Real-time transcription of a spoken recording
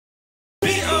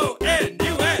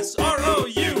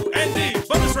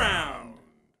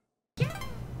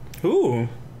Ooh.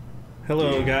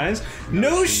 Hello, guys.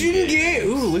 No Shinge!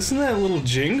 Ooh, listen to that little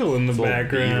jingle in the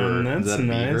background. That's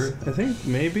nice. I think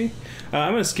maybe.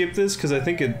 I'm gonna skip this because I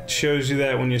think it shows you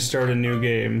that when you start a new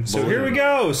game. So here we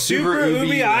go, Super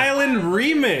UBIE Island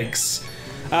Remix.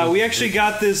 We actually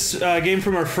got this game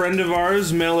from a friend of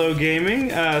ours, Mellow Gaming.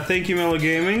 Thank you, Mellow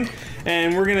Gaming.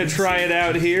 And we're gonna try it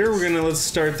out here. Let's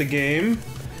start the game.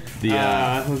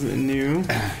 Was it new?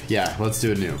 Yeah, let's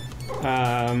do it new.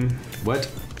 What?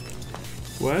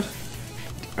 What?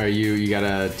 Are you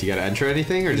gotta enter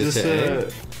anything or just hit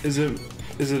A?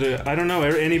 Is it a, I don't know,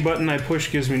 any button I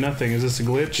push gives me nothing. Is this a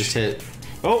glitch? Just hit.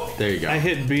 Oh! There you go. I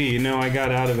hit B. No, I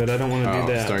got out of it. I don't want to do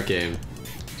that. Start game.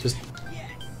 Just,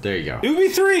 there you go.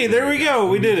 UBIE 3! There we go!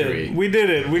 We did it. We did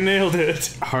it. We nailed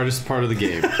it. Hardest part of the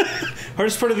game.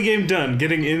 Hardest part of the game done.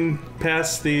 Getting in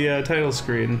past the title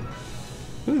screen.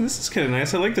 Ooh, this is kind of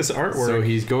nice. I like this artwork. So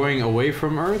he's going away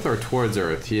from Earth or towards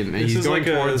Earth? He's going like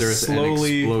towards Earth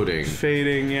slowly and exploding.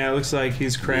 Fading. Yeah, it looks like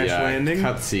he's crash landing.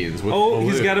 Cutscenes with balloon.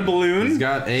 He's got a balloon. He's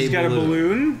got a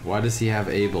balloon. Why does he have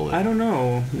a balloon? I don't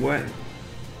know. What?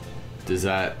 Does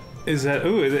that... Is that...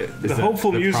 Ooh, the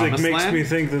hopeful music makes me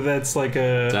think that that's like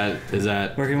a... Is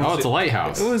that... Oh, it's a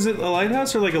lighthouse. Oh, is it a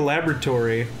lighthouse or like a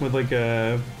laboratory with like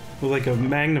a...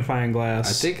 magnifying glass.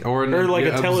 I think, or like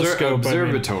a telescope.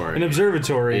 Observatory. I mean. An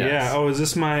observatory. Yes. Yeah. Oh, is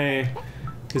this my?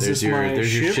 There's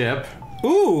your ship.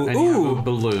 Ooh, and ooh. You have a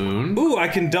balloon. Ooh, I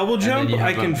can double jump.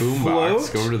 I can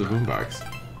float. Go over to the boombox.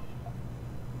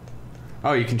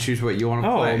 Oh, you can choose what you want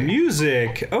to play. Oh,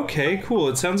 music. Okay, cool.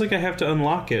 It sounds like I have to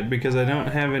unlock it because I don't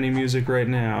have any music right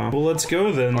now. Well, let's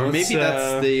go then. Or maybe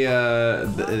that's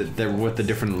the with the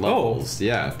different levels. Oh.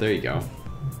 Yeah, there you go.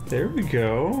 There we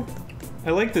go. I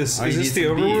like this. Is this the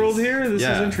overworld here? This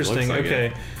is interesting. Like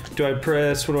okay. Do I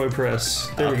press? What do I press?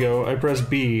 There we go. I press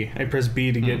B. I press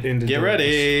B to get into. Get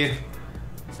ready.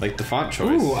 Like the font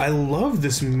choice. Ooh, I love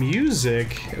this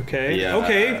music. Okay. Yeah.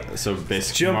 Okay. So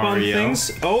basically, jump Mario. On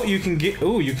things. Oh, you can get.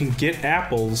 Oh, you can get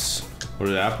apples. What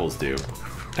do the apples do?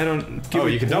 I don't. Oh,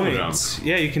 you can double jump.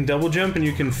 Yeah, you can double jump and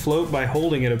you can float by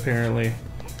holding it. Apparently.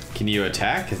 Can you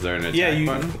attack? Is there an attack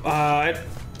button?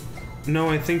 No,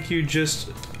 I think you just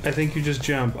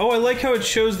jump. Oh, I like how it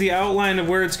shows the outline of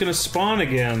where it's gonna spawn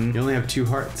again. You only have 2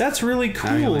 hearts. That's really cool,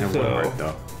 now you only have 1 heart,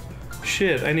 though.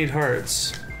 Shit, I need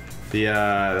hearts.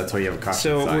 That's why you have a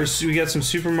costume. So we got some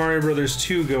Super Mario Brothers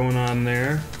 2 going on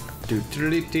there.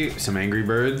 Some Angry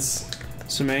Birds.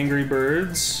 Some Angry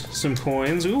Birds, some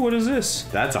coins. Ooh, what is this?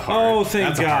 That's a heart. Oh,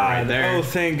 thank God. Right there. Oh,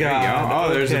 thank God. There you go.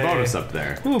 Oh, there's a bonus up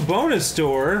there. Ooh, bonus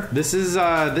door. This is,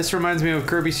 this reminds me of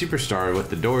Kirby Superstar with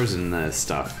the doors and the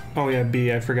stuff. Oh, yeah,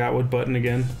 B. I forgot what button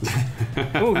again.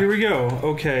 Oh, here we go.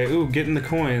 Okay. Ooh, getting the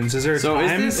coins. Is there a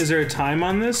time? Is there a time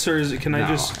on this, or can I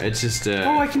just? It's just.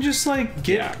 Oh, I can just like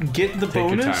get the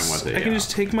bonus. Your time with it, I can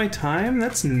just take my time.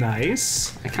 That's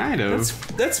nice. Kind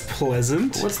of. That's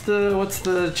pleasant. What's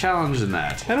the challenge in that?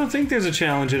 I don't think there's a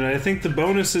challenge in it. I think the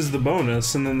bonus is the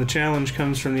bonus, and then the challenge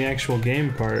comes from the actual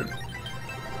game part.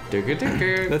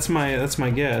 That's my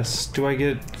guess. Do I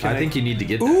get? I think you need to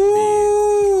get that.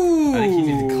 Ooh! I think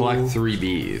you need to collect 3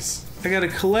 bees. I gotta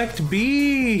collect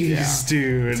bees,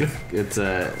 dude. It's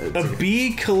a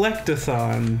bee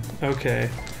collectathon. Okay.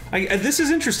 This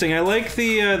is interesting. I like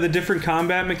the different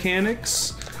combat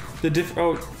mechanics.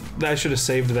 I should have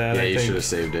saved that. Yeah, I think. You should have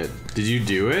saved it. Did you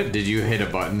do it? Did you hit a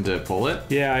button to pull it?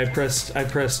 Yeah, I pressed Why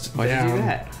down. did you do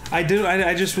that? I did.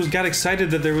 I just got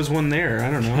excited that there was one there. I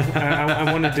don't know.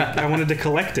 I wanted to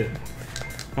collect it.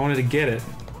 I wanted to get it.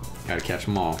 Gotta catch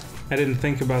them all. I didn't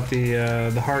think about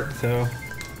the heart though.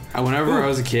 Whenever I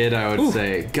was a kid, I would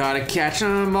say, "Gotta catch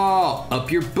them all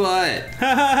up your butt."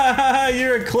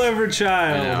 You're a clever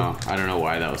child. I know. I don't know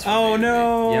why that was funny. Oh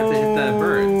no! You have to hit the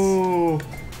birds.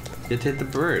 You have to hit the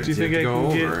birds. Do you think I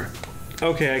can get?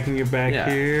 Okay, I can get back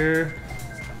here.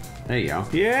 There you go.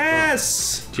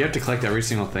 Yes. Do you have to collect every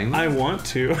single thing? I want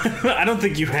to. I don't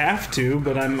think you have to,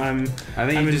 but I'm I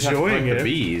think I'm you just enjoying have to collect the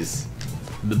bees.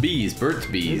 The bees, Bert's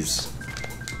bees. Oops.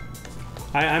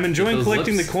 I'm enjoying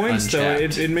collecting the coins though.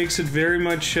 It makes it very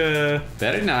much.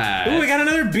 Very nice. Ooh, I got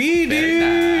another bee,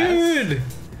 dude. Nice.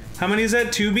 How many is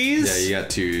that? 2 bees? Yeah, you got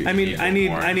 2. I mean,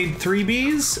 I need 3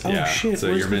 bees. Oh yeah, shit! So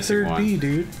where's the 3rd bee,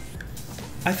 dude?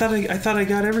 I thought I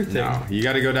got everything. No, you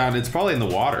got to go down. It's probably in the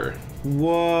water.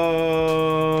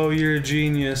 Whoa, you're a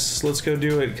genius. Let's go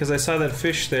do it because I saw that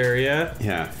fish there. Yeah.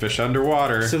 Yeah, fish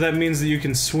underwater. So that means that you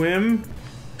can swim.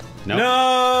 Nope.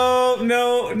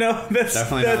 No. That's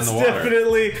definitely not in the water.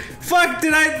 Definitely. Fuck!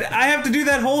 Did I have to do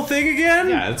that whole thing again?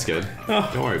 Yeah, that's good.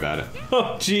 Oh. Don't worry about it.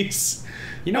 Oh, jeez.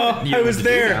 You know. I was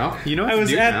there. You know. I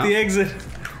was at the exit.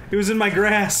 It was in my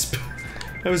grasp.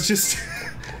 I was just.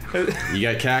 You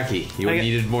got khaki. You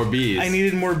needed more bees. I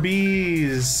needed more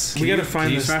bees. We gotta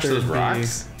find this third bee. Can you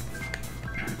smash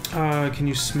those rocks? Can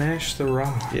you smash the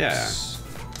rocks? Yeah.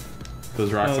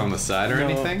 Those rocks on the side or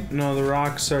anything? No, the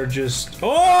rocks are just... Oh!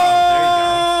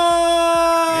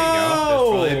 There you go. There's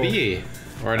probably a bee.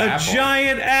 Or an apple. A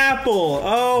giant apple.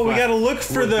 Oh, we gotta look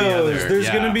for those. There's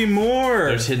gonna be more.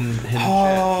 There's hidden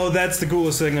Oh, that's the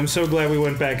coolest thing. I'm so glad we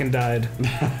went back and died.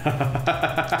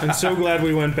 I'm so glad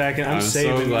we went back and I'm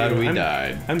saving you. so glad we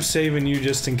died. I'm saving you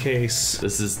just in case.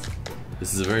 This is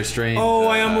a very strange. Oh,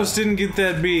 I almost didn't get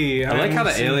that bee. I like how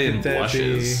the alien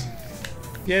blushes.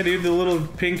 Yeah, dude, the little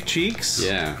pink cheeks.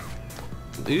 Yeah.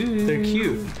 Ooh. They're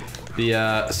cute.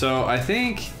 So I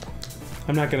think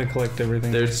I'm not gonna collect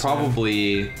everything. There's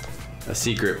probably a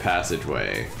secret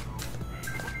passageway.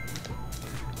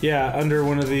 Yeah, under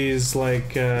one of these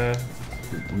like maybe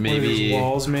one of these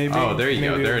walls, maybe. Oh, there you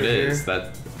go. There it is.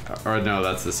 Or no,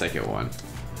 that's the second one.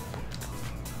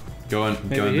 Go in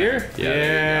here. There. Yeah.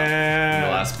 There you go.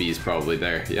 The last bee's probably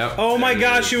there. Yep. Oh my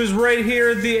gosh, it was right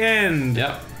here at the end.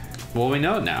 Yep. Well, we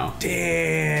know it now.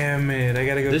 Damn it! I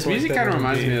gotta go. This music kind of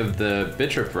reminds me of the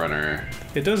Bitrip Runner.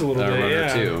 It does a little bit,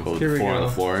 yeah. Too. Here we go. On the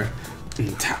floor.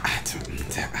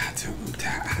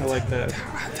 I like that.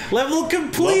 Level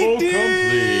complete,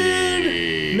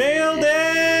 dude! Nailed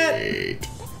it!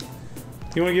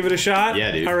 You want to give it a shot?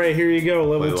 Yeah, dude. All right, here you go.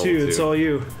 Level 2. It's all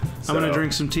you. So, I'm gonna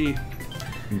drink some tea.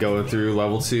 Going through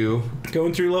level 2.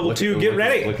 Going through level 2. Get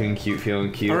ready. Looking cute,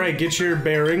 feeling cute. All right, get your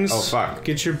bearings. Oh fuck.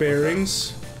 Get your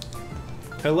bearings.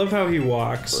 I love how he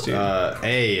walks, dude.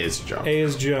 A is jump. A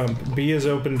is jump. B is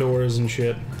open doors and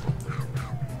shit.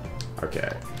 Okay.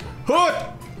 Hoot!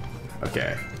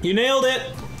 Okay. You nailed it!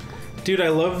 Dude, I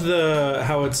love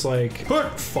how it's like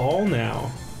fall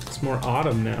now. It's more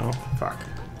autumn now. Fuck.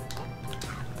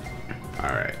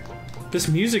 Alright. This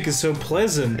music is so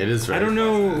pleasant. It is very I don't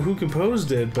know who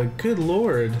composed it, but good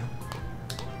lord.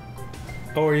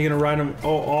 Oh, are you gonna ride him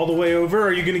all the way over?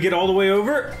 Are you gonna get all the way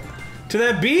over? To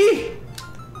that bee?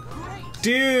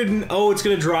 Dude, oh, it's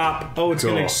gonna drop. Oh, it's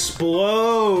gonna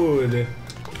explode.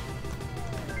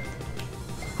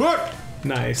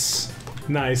 Nice.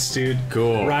 Nice, dude.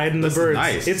 Cool. Riding the birds.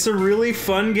 Nice. It's a really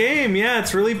fun game. Yeah,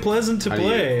 it's really pleasant to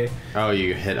play.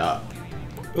 You hit up.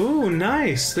 Ooh,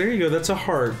 nice. There you go. That's a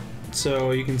heart. So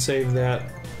you can save that.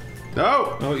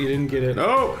 No! Oh, you didn't get it.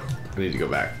 No! I need to go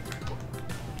back.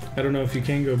 I don't know if you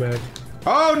can go back.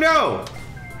 Oh, no!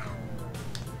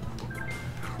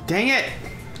 Dang it!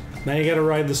 Now you gotta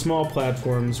ride the small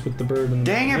platforms with the bird and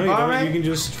Dang it, Bobby! You can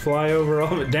just fly over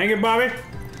all of it. Dang it, Bobby!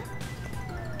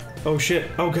 Oh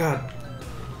shit. Oh god.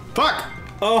 Fuck!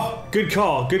 Oh, good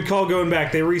call. Good call going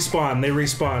back. They respawn. They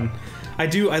respawn. I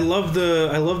love the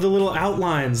little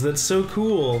outlines. That's so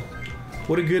cool.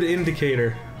 What a good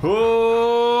indicator.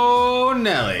 Oh,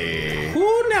 Nelly.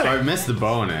 Oh, Nelly. So I missed the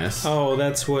bonus. Oh,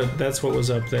 that's what was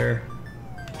up there.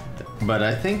 But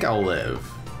I think I'll live.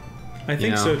 I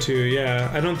think so too, yeah.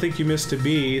 I don't think you missed a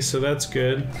bee, so that's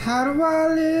good. How do I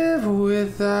live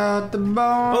without the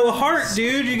bonus? Oh, a heart,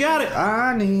 dude, you got it.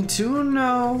 I need to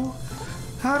know.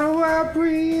 How do I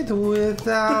breathe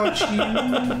without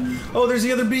you? Oh, there's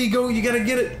the other bee. Go, you gotta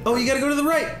get it. Oh, you gotta go to the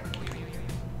right.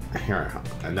 Here,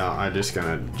 no, I'm just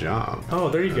gonna jump. Oh,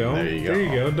 there you go. There you go. There you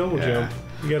go. Double jump.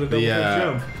 You got a double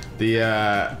jump.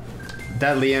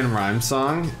 That Leanne Rhymes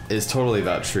song is totally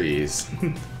about trees.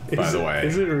 By the way.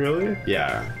 Is it really?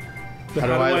 Yeah. How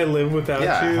do I live without you?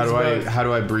 How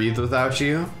do I breathe without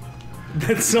you?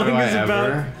 That song is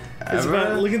about. It's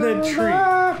about. Look at that tree.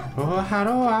 Oh, how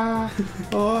do I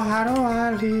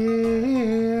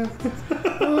live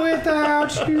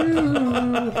without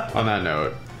you? On that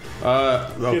note.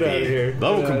 Okay. Get out of here.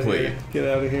 Level complete. Get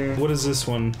out of here. What is this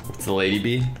one? It's the lady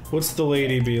bee. What's the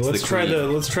lady bee? Let's try the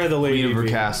lady bee. Queen of her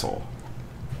castle.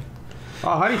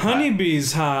 Oh,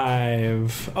 Honeybee's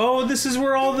hive. Oh, this is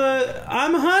where all the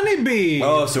I'm a honeybee.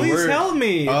 Oh, so please help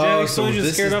me. Oh, so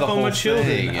this is the whole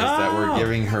thing. Is that we're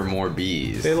giving her more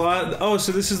bees. Oh,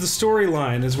 so this is the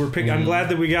storyline. Is we're picking. I'm glad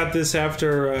that we got this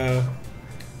after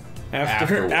we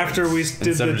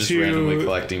did the two randomly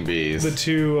collecting bees. The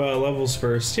two levels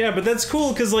first. Yeah, but that's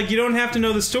cool because like you don't have to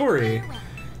know the story.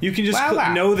 You can just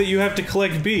know that you have to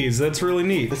collect bees. That's really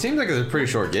neat. It seems like it's a pretty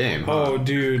short game. Huh? Oh,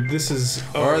 dude, this is.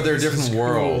 Or are there different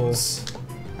worlds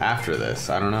after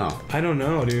this? I don't know. I don't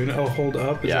know, dude. Oh, hold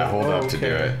up. Hold up to do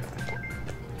it.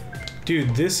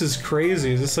 Dude, this is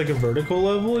crazy. Is this like a vertical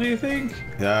level? Do you think?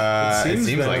 It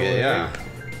seems like it. Yeah.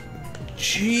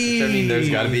 Jeez. I mean, there's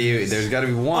got to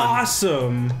be one.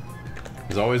 Awesome.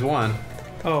 There's always one.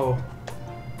 Oh,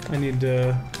 I need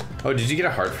to. Oh, did you get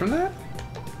a heart from that?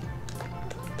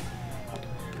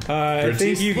 I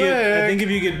think you get. I think if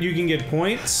you can get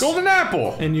points. Golden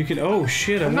apple. And you can. Oh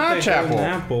shit! I want that golden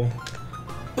apple.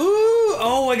 Ooh!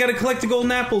 Oh, I gotta collect the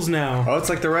golden apples now. Oh, it's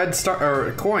like the red star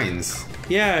or coins.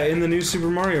 Yeah, in the new Super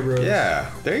Mario Bros. Yeah,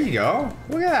 there you go.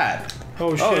 Look at that.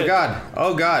 Oh shit! Oh god!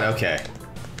 Oh god! Okay.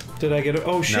 Did I get it?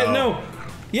 Oh shit! No.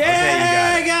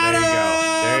 Yeah, okay, you got it.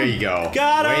 There you go.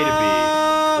 Got Way him. to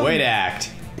be. Way to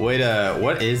act. Way to.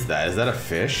 What is that? Is that a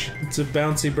fish? It's a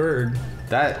bouncy bird.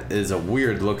 That is a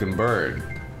weird looking bird.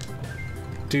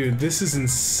 Dude, this is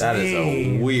insane. That is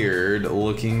a weird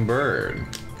looking bird.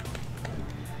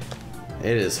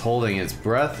 It is holding its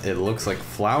breath. It looks like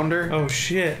flounder. Oh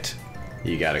shit.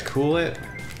 You gotta cool it.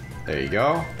 There you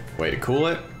go. Way to cool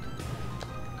it.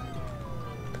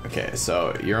 Okay,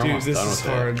 so you're almost done with it. This is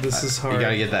hard. This is hard. You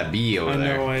gotta get that bee over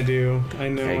there. I know I do. I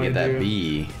know I do. You gotta get that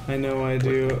bee. I know I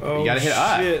do. Oh, you gotta hit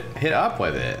shit. up. Hit up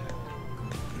with it.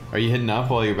 Are you hitting up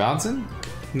while you're bouncing?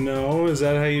 No, is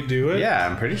that how you do it? Yeah,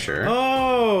 I'm pretty sure.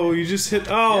 Oh, you just hit.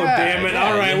 Oh, yeah, damn it. Yeah,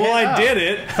 all right, well, I did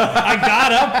it. I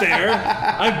got up there.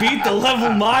 I beat the level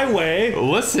my way.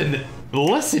 Listen,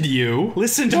 you.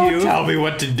 Listen to Don't you. tell me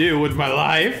what to do with my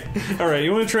life. All right,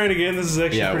 you want to try it again? This is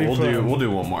actually pretty fun. We'll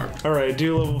do one more. All right,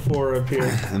 do level 4 up here.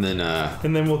 And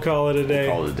then we'll call it a day.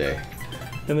 We'll call it a day.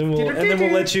 And then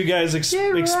we'll let you guys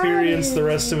experience the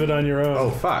rest of it on your own. Oh,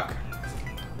 fuck.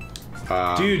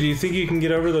 Dude, do you think you can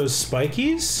get over those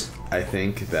spikies? I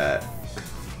think that...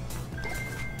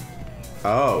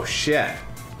 Oh, shit.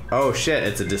 Oh, shit,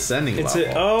 it's a descending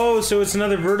level. So it's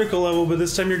another vertical level, but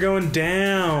this time you're going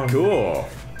down. Cool.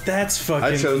 That's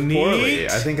fucking neat. I chose poorly.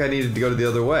 I think I needed to go the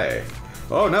other way.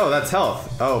 Oh, no, that's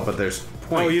health. Oh, but there's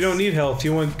points. Oh, you don't need health.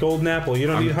 You want golden apple. You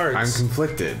don't need hearts. I'm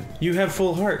conflicted. You have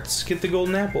full hearts. Get the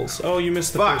golden apples. Oh, you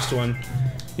missed the first one.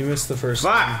 You missed the first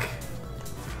one. Fuck!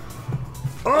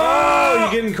 Oh, you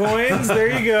getting coins? There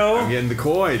you go. I'm getting the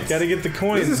coins. Gotta get the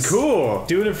coins. This is cool.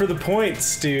 Doing it for the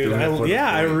points, dude.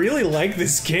 I really like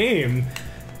this game.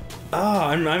 Oh,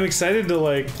 I'm excited to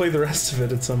like play the rest of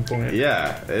it at some point.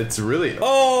 Yeah, it's really.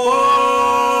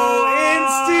 Oh!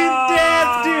 Instant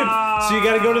death, dude. So you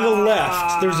gotta go to the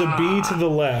left. There's a bee to the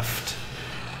left.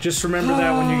 Just remember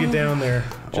that when you get down there.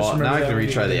 Just now I can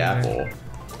retry the apple.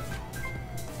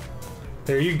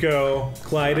 There you go.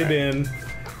 Glide it in.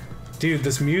 Dude,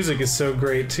 this music is so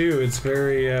great too. It's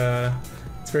very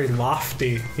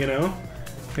lofty, you know?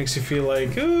 Makes you feel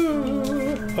like,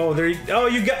 ooh. Oh, there you, oh,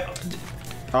 you got,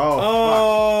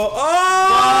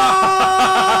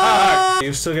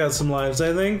 You've still got some lives,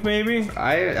 I think, maybe?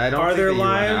 I don't Are think there that lives? You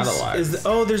run out of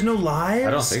lives. There's no lives?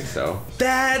 I don't think so.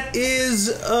 That is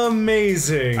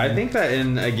amazing. I think that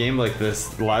in a game like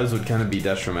this, lives would kind of be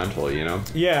detrimental, you know?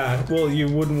 Yeah, well, you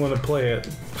wouldn't want to play it.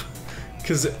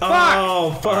 Cause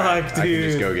fuck, right, dude. I can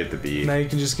just go get the bee. Now you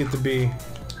can just get the bee.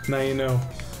 Now you know.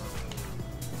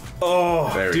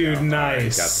 Oh, there we dude, go.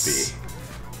 nice. Right,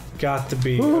 got the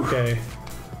bee. Whew. Okay.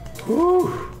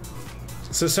 Whew.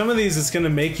 So some of these, it's gonna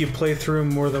make you play through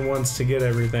more than once to get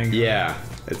everything. Yeah,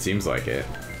 it seems like it.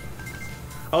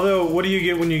 Although, what do you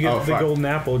get when you get the golden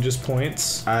apple? Just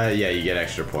points? Yeah, you get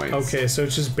extra points. Okay, so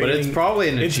it's just baiting. But it's probably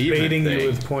an achievement baiting thing. you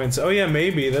with points. Oh yeah,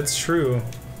 maybe. That's true.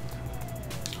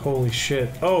 Holy shit.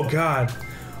 Oh god.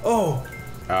 Oh.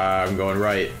 I'm going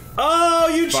right. Oh,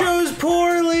 you chose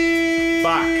poorly!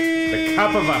 Fuck. The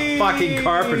cup of a fucking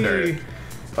carpenter.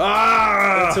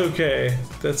 Ah! That's okay.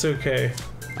 That's okay.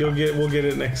 We'll get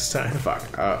it next time.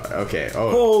 Fuck. Okay. Oh.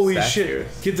 Holy statue.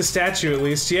 shit. Get the statue at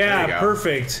least. Yeah,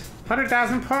 perfect.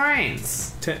 100,000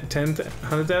 points.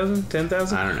 100,000?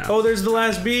 10,000? I don't know. Oh, there's the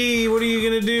last bee. What are you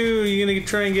gonna do? Are you gonna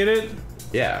try and get it?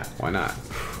 Yeah, why not?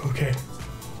 Okay.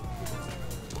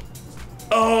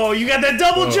 Oh, you got that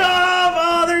double jump!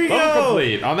 Oh, there you go!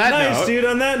 Complete. On that note. Nice, dude.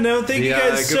 On that note, thank you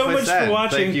guys so much for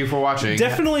watching. Thank you for watching.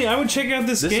 Definitely, I would check out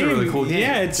this game. This is a really cool game.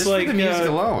 Yeah, it's just like for the music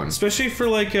alone. Especially for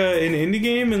like an indie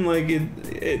game, and like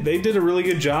they did a really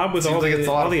good job with all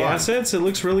the assets. It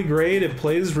looks really great. It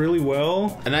plays really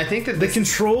well. And I think that the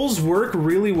controls work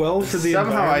really well for the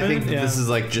environment. Somehow, I think that this is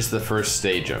like just the first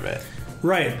stage of it.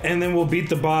 Right, and then we'll beat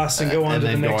the boss and go on to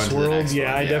the next world.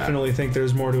 Yeah, I definitely think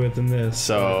there's more to it than this.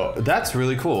 So that's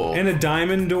really cool. And a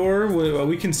diamond door.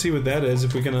 We can see what that is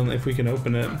if we can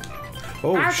open it.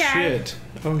 Oh shit!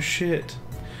 Oh shit!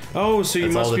 Oh, so you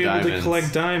must be able to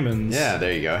collect diamonds. Yeah,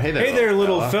 there you go. Hey there. Hey there,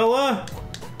 little fella.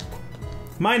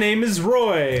 My name is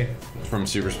Roy. From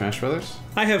Super Smash Brothers.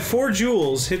 I have 4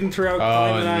 jewels hidden throughout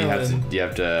Climate Island. You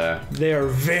have to. They are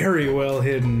very well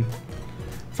hidden.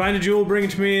 If Find a jewel, bring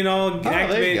it to me, and I'll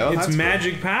activate its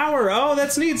magic power. Oh,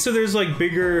 that's neat. So there's like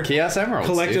bigger Chaos Emeralds,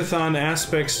 collectathon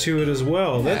aspects to it as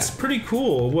well. Yeah. That's pretty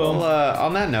cool. Well,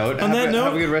 on that note,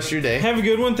 have a good rest of your day. Have a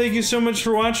good one. Thank you so much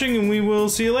for watching, and we will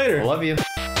see you later. I love you.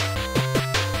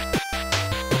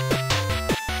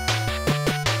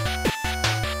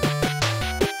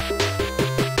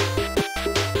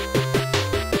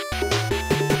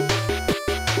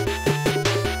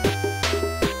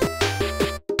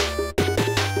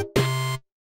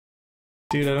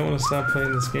 Dude, I don't want to stop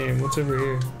playing this game. What's over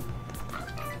here?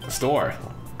 Store.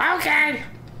 Okay.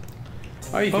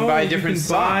 Oh, you can buy different songs.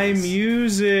 Buy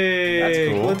music. That's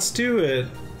cool. Let's do it.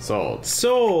 Sold.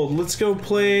 Sold. Let's go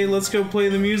play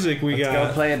the music we got. Let's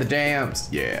go play the jams.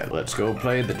 Yeah, let's go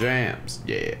play the jams.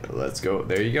 Yeah, let's go.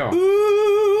 There you go.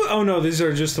 Ooh. Oh no, these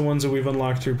are just the ones that we've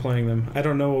unlocked through playing them. I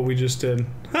don't know what we just did.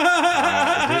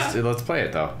 Let's play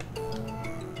it though.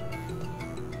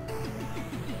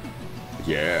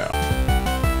 Yeah.